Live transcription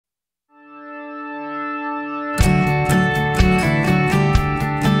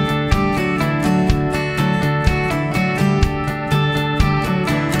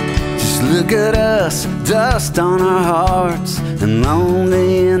Look at us, dust on our hearts and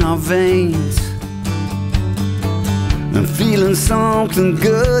lonely in our veins. I'm feeling something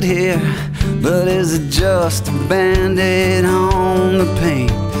good here, but is it just a band-aid on the pain?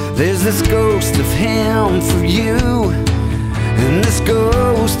 There's this ghost of him for you, and this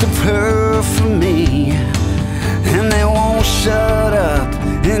ghost of her for me, and they won't shut up.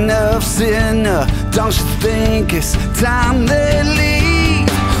 Enough's enough. Don't you think it's time they leave?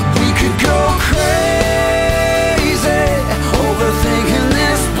 We could go crazy, overthinking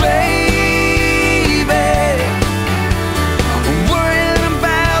this, baby, worrying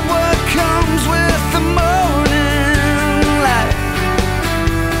about what comes with the morning light.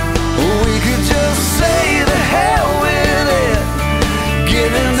 We could just say the hell with it,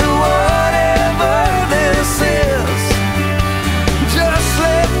 give into whatever this is. Just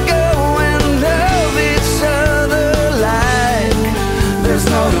let go and love each other like there's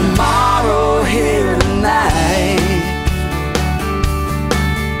no tomorrow here tonight.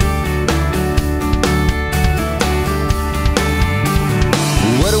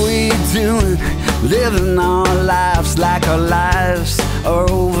 What are we doing? Living our lives like our lives are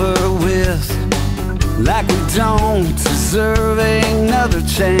over with, like we don't deserve another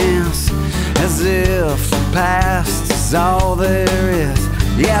chance, as if the past is all there is.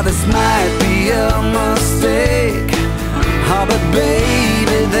 Yeah, this might be a mistake, oh, but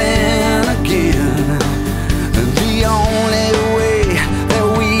baby, then